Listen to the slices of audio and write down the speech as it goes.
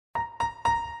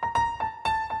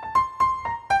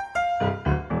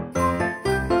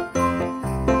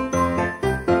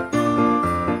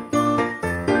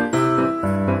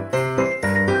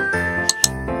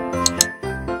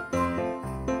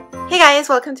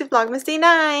welcome to Vlogmas Day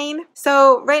 9.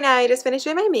 So right now I just finished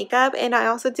doing my makeup and I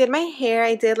also did my hair.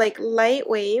 I did like light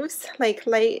waves,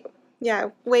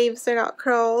 waves, they're not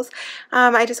curls.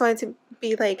 I just wanted to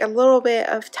be like a little bit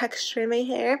of texture in my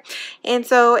hair, and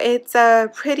so it's a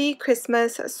pretty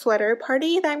Christmas sweater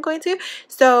party that I'm going to.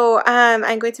 So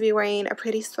I'm going to be wearing a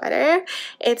pretty sweater.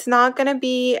 It's not gonna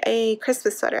be a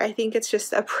Christmas sweater. I think it's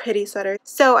just a pretty sweater.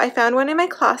 So I found one in my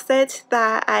closet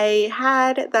that I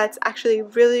had that's actually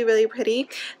really pretty,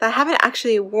 that I haven't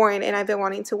actually worn and I've been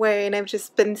wanting to wear, and I've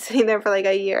just been sitting there for like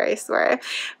a year, I swear.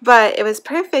 But it was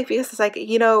perfect because it's like,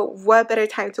 you know, what better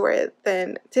time to wear it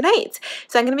than tonight?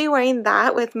 So I'm gonna be wearing that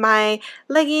with my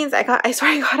leggings. I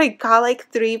swear I got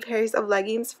like 3 pairs of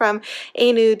leggings from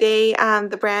A New Day,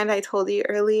 the brand I told you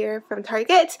earlier from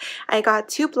Target. I got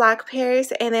 2 black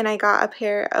pairs and then I got a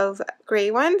pair of gray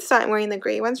ones. So I'm wearing the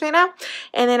gray ones right now,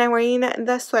 and then I'm wearing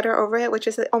the sweater over it, which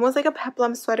is almost like a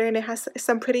peplum sweater, and it has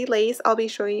some pretty lace. I'll be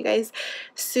showing you guys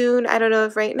soon. I don't know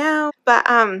if right now, but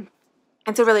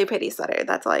it's a really pretty sweater,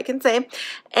 that's all I can say.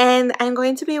 And I'm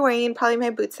going to be wearing probably my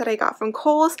boots that I got from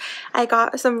Kohl's. I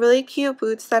got some really cute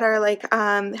boots that are like,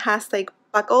 has like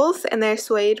buckles, and they're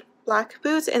suede black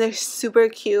boots, and they're super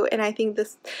cute, and I think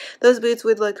those boots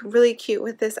would look really cute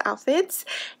with this outfit.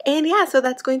 And yeah, so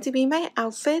that's going to be my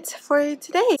outfit for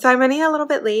today. So I'm running a little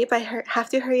bit late, but I have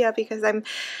to hurry up because I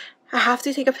have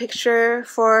to take a picture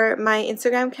for my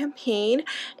Instagram campaign,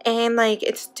 and like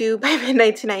it's due by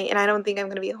midnight tonight, and I don't think I'm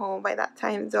gonna be home by that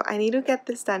time. So I need to get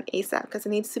this done ASAP because it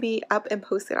needs to be up and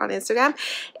posted on Instagram.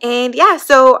 And yeah,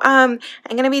 so I'm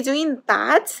gonna be doing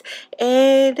that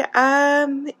and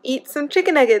eat some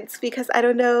chicken nuggets because I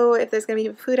don't know if there's gonna be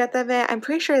food at the event. I'm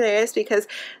pretty sure there is because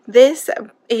this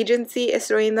agency is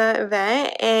throwing the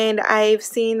event, and I've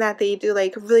seen that they do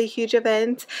like really huge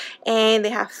events and they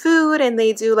have food and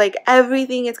they do like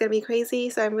everything. It's gonna be crazy,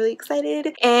 so I'm really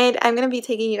excited, and I'm gonna be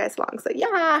taking you guys along. So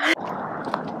yeah.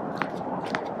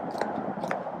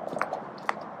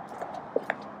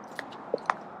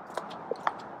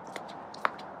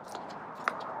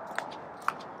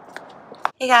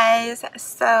 Hey guys,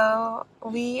 so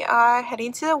we are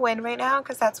heading to the Wynn right now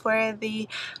because that's where the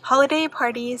holiday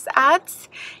party is at,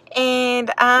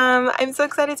 and I'm so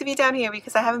excited to be down here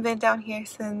because I haven't been down here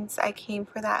since I came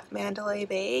for that Mandalay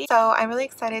Bay. So I'm really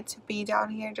excited to be down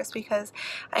here just because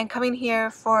I'm coming here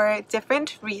for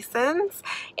different reasons,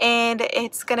 and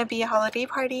it's gonna be a holiday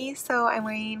party, so I'm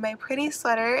wearing my pretty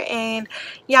sweater. And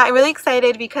yeah, I'm really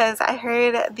excited because I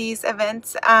heard these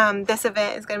events, this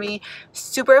event is gonna be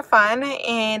super fun,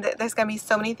 and there's gonna be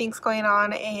so many things going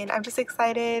on, and I'm just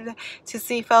excited to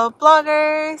see fellow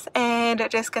bloggers and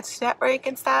just get to network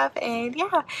and stuff. And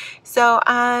yeah, so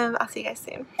I'll see you guys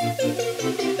soon.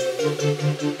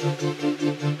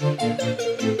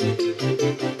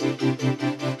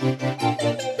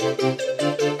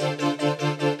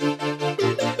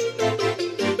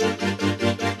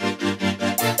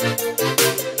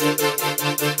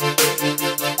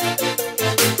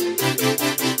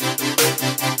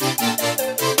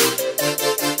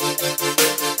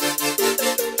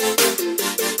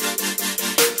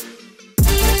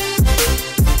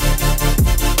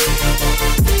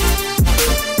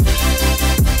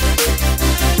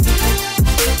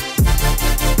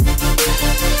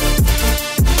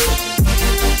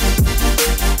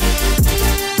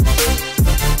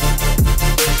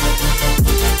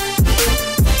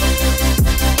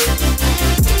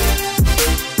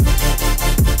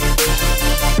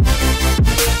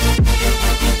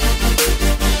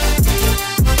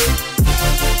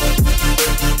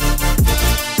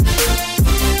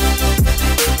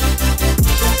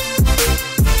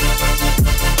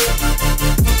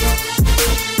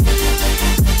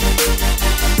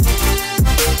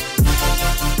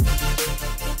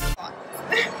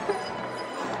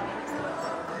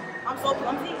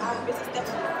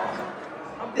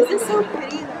 This is so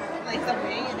pretty, like the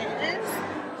way it is.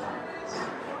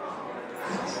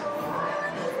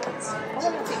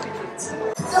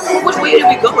 Which way did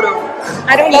we go though?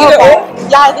 I don't know.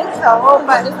 Yeah, I think so.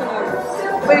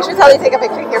 But we should totally take a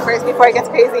picture here first before it gets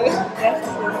crazy. Yes.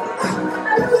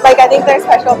 Like I think there's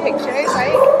special pictures,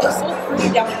 right? It's so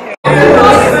pretty down here.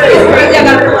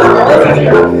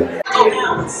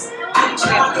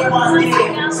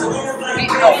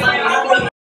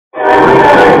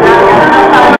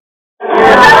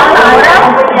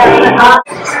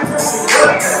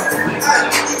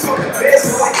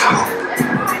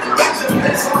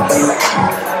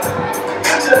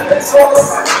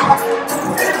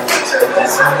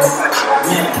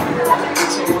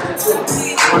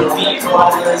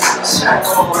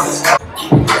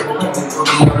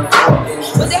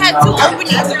 But they had 2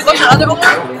 openings. Did we go to the other one?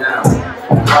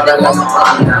 Hey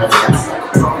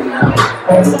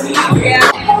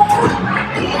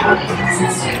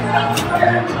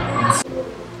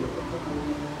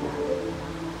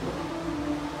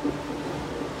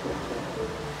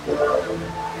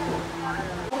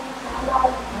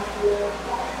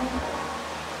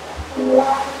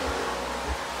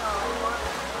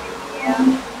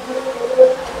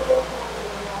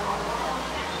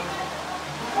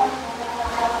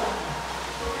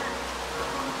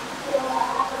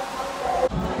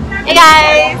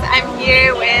guys, I'm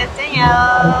here with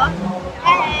Danielle.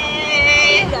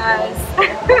 Hey Guys,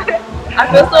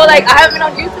 I feel so like I haven't been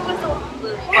on YouTube in so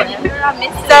forever. I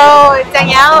miss it. So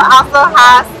Danielle also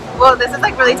has, well, this is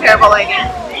like really terrible lighting.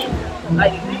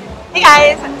 Like, Hey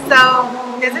guys, so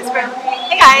this is room.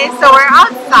 Hey guys, so we're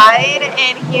outside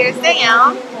and here's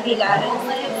Danielle. hey guys.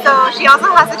 So she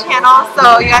also has a channel,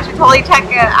 so you guys should totally check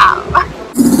it out.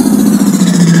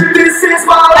 This is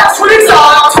my last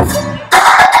resort.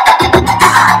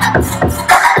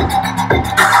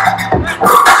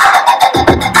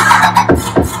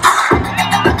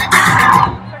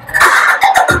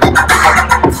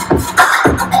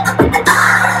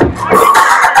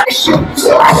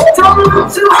 Don't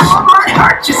look too hard, might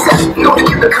hurt yourself. You only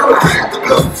get the color.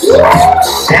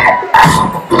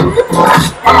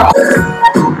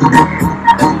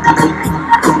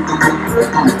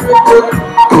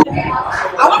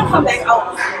 I want to come back out.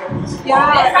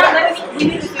 Yeah, we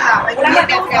need to do that. Like, when I get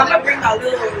back, I'm gonna bring my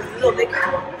little liquor.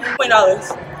 $20.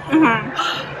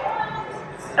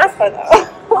 That's fun though.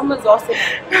 I'm exhausted.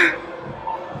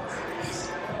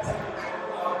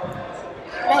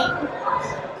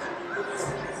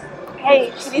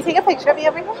 Hey, should you take a picture of me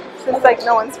over here? Since like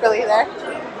no one's really there.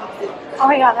 Oh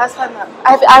my god, that's fun though.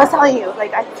 I was telling you,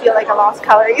 like I feel like I lost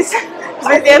calories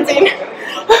by dancing.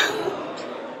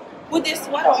 With this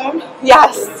sweater on.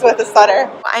 Yes, with the sweater.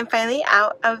 I'm finally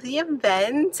out of the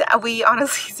event. We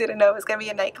honestly didn't know it was gonna be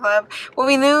a nightclub. Well,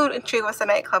 we knew Intrigue was a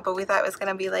nightclub, but we thought it was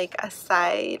gonna be like a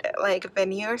side like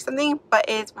venue or something. But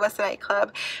it was a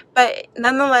nightclub. But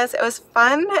nonetheless, it was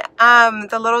fun.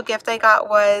 The little gift I got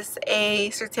was a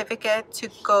certificate to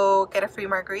go get a free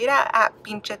margarita at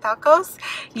Pinche Tacos.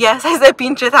 Yes, I said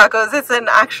Pinche Tacos. It's an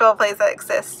actual place that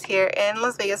exists here in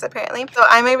Las Vegas apparently. So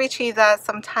I may retrieve that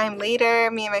sometime later.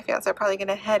 Me and my fiance are probably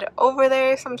gonna head over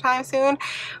there sometime soon.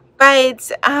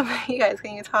 But you guys,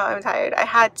 can you tell I'm tired? I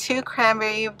had 2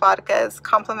 cranberry vodkas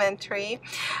complimentary,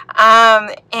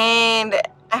 and I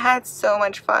had so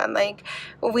much fun. Like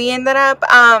we ended up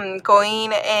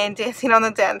going and dancing on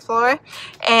the dance floor,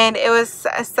 and it was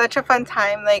such a fun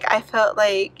time. Like I felt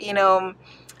like, you know,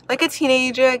 like a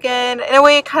teenager again. In a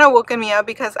way, it kind of woken me up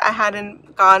because I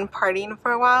hadn't gone partying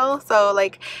for a while. So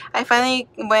like I finally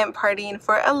went partying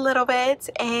for a little bit,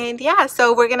 and yeah,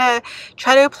 so we're gonna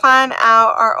try to plan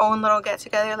out our own little get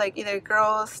together, like either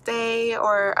girls day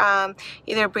or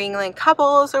either bring like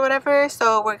couples or whatever.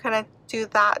 So we're gonna do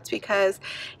that because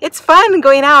it's fun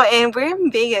going out, and we're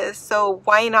in Vegas, so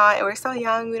why not? And we're so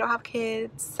young, we don't have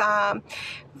kids.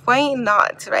 Why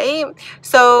not, right?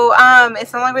 So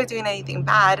it's not like we're doing anything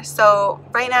bad. So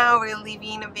right now we're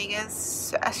leaving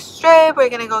Vegas Strip. We're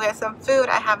gonna go get some food.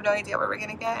 I have no idea what we're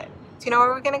gonna get. Do you know what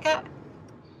we're gonna get?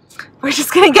 We're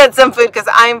just gonna get some food because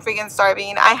I'm freaking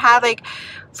starving. I had like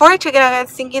 4 chicken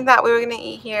nuggets thinking that we were gonna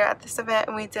eat here at this event,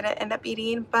 and we didn't end up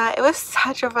eating, but it was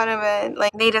such a fun event.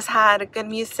 Like they just had good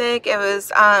music. It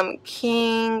was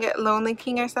Lonely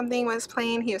King or something was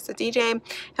playing. He was the DJ.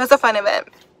 It was a fun event.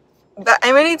 But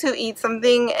I'm ready to eat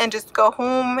something and just go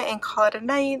home and call it a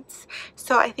night.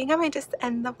 So I think I might just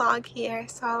end the vlog here.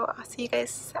 So I'll see you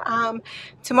guys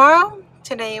tomorrow.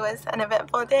 Today was an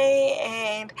eventful day,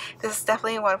 and this is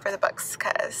definitely one for the books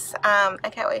because I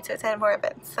can't wait to attend more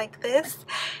events like this.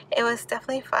 It was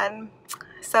definitely fun.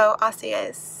 So I'll see you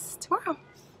guys tomorrow.